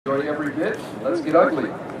Enjoy every bit. Let's get ugly.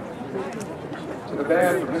 To the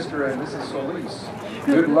band from Mr. and Mrs. Solis,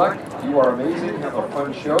 good luck. You are amazing. Have a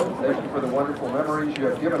fun show. Thank you for the wonderful memories you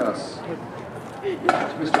have given us. To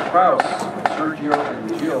Mr. Kraus, Sergio,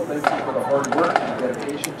 and Jill, thank you for the hard work and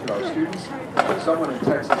dedication to our students. Someone in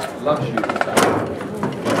Texas loves you.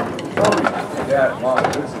 Mommy, Dad, Mom,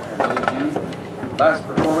 Vincent, and AG. Last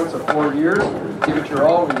performance of 4 years. Give it your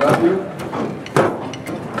all. We love you.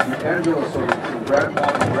 To Angela Solis, to Grandma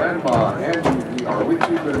and Grandma, Andrew, we are with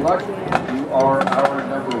you. Good luck. You are our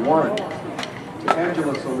number one. To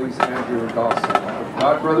Angela Solis, Andrew, and Dawson.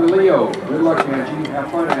 God, Brother Leo, good luck, Angie.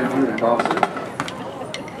 Have fun, Andrew and Dawson.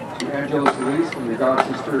 To Angela Solis from your god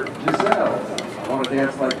sister Giselle. I want to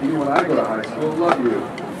dance like you when I go to high school. Love you.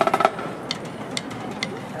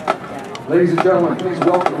 Ladies and gentlemen, please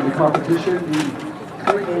welcome to the competition the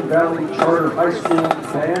Clayton Valley Charter High School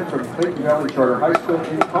band from Clayton Valley Charter High School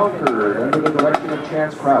in Concord under the direction of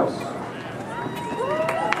Chance Kraus.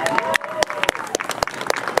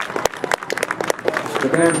 The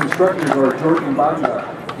band's instructors are Jordan Banda,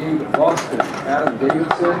 Gabe Boston, Adam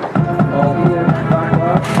Davidson, Paulina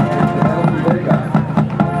Blackwell, and Ellie Vega.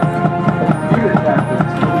 The unit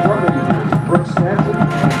captains, the drum majors, Brooke Stanton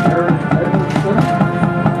and Aaron Edmondson.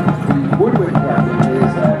 The woodwind captain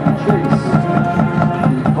is Abby Chase.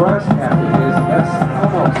 The brass captain is S.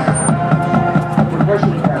 Amos. The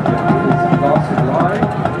percussion captain is Dawson Line.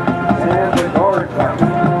 And the guard captain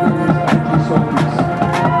is Angie Solis.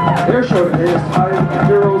 Their show today is titled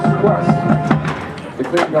Heroes Quest. The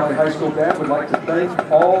Clayton Valley High School Band would like to thank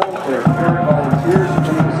all their parent volunteers who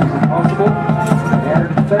made the season possible, and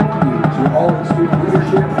thank you to all the student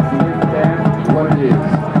leadership who made the band what it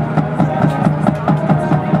is.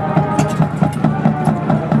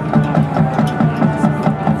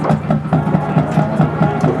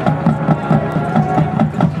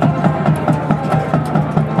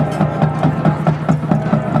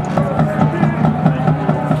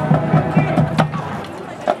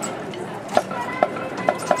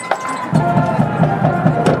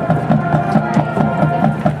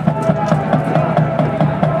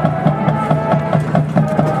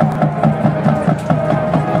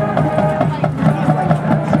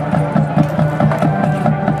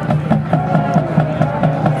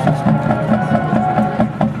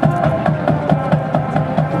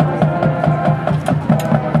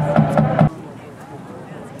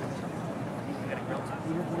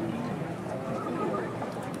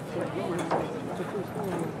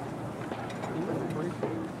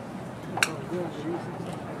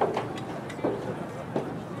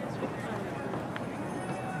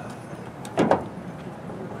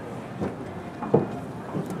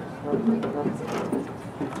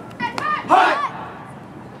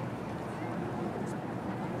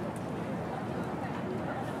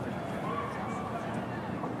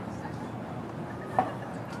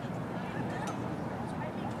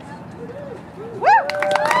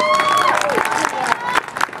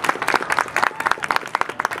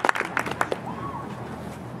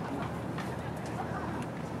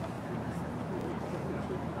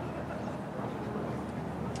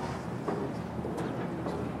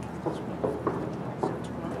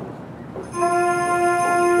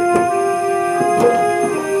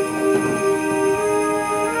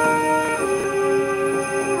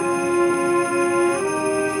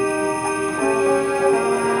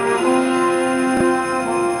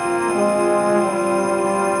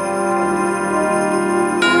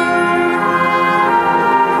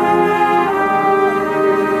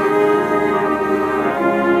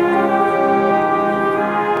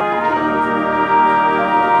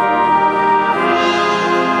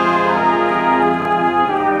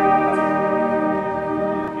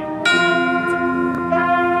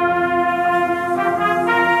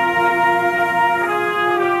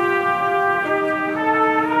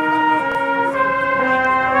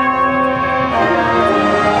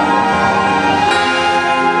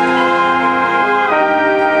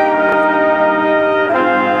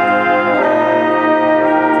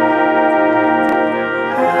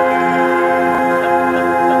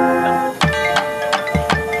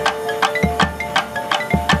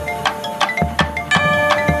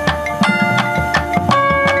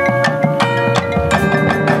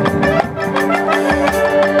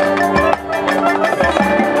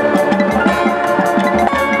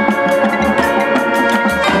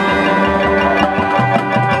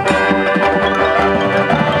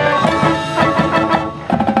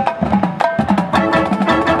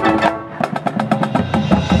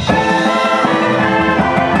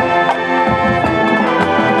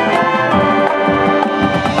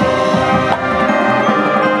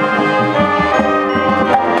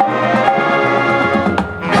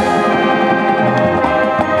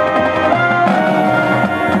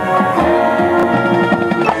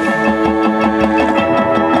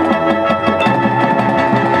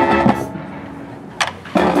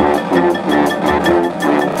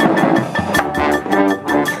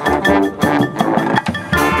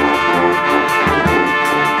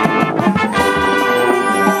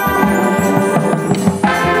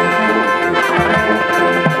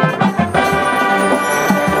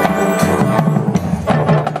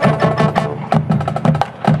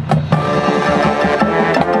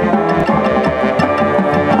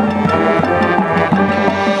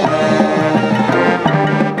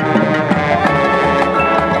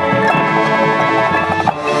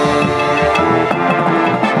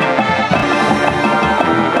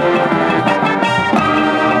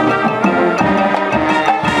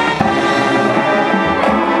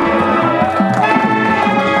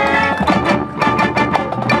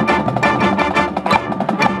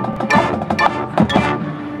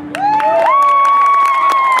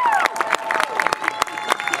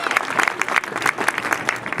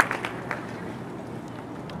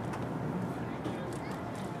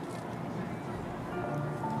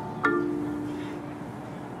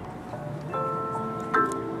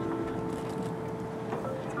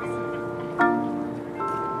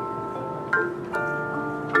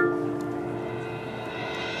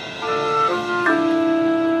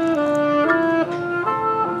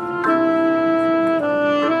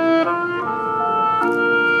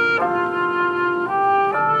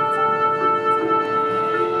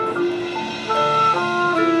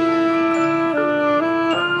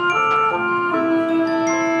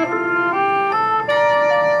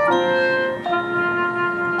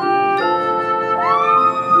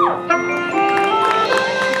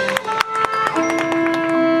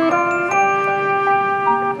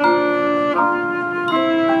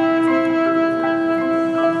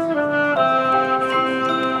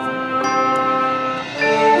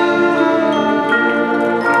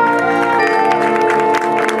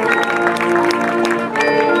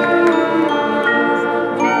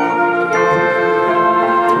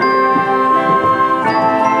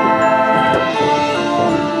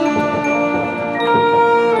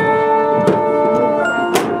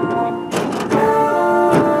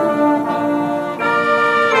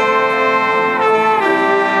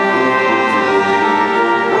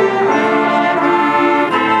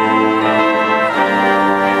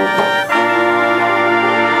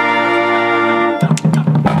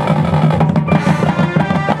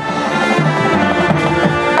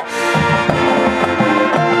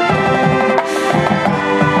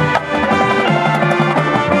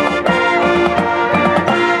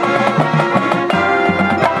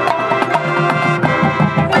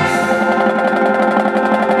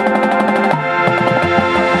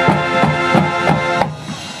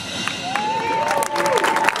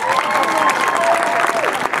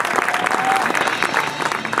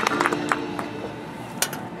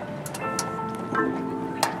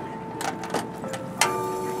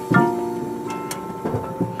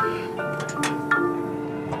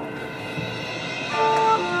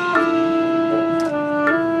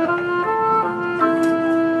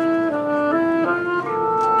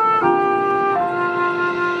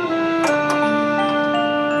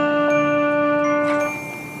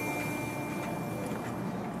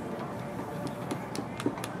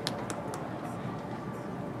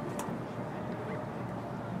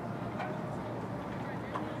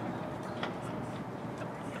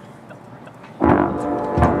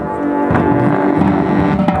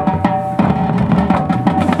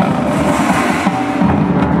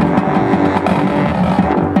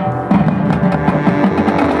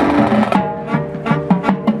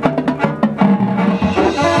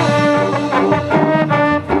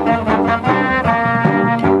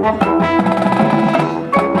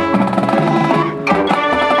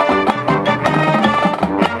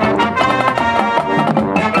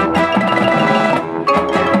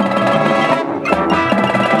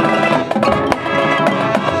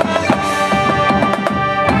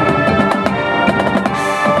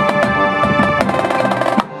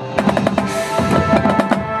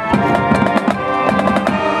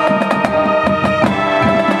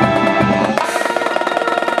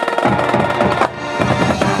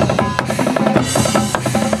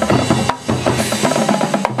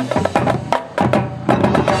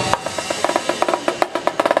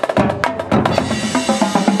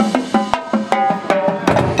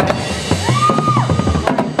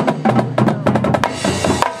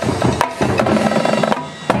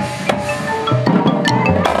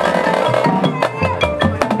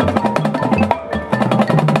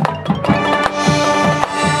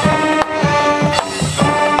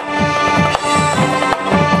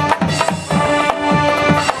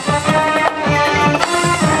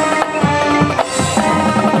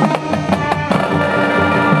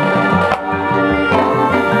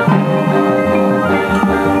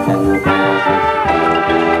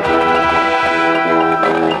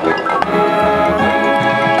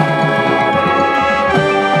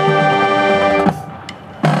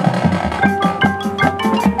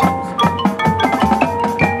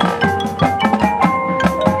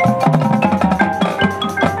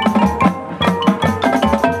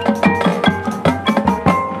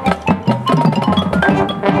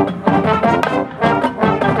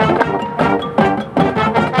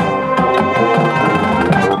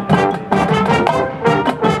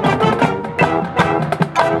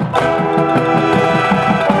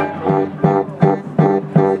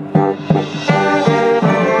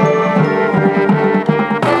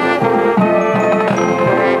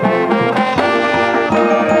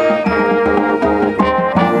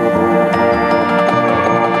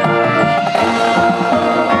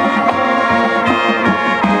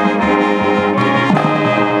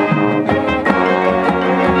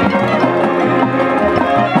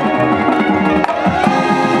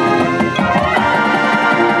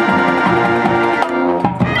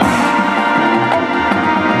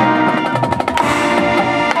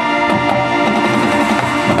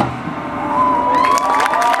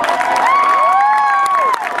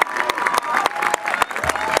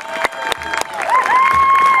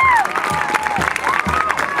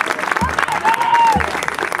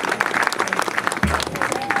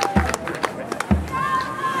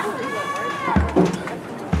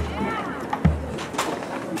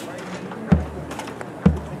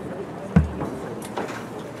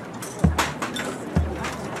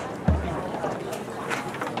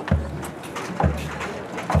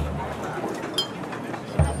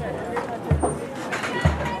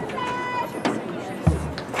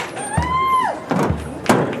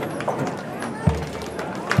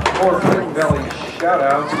 more Clayton Valley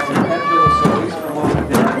shout-outs to Angela Solis for more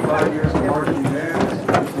than 5 years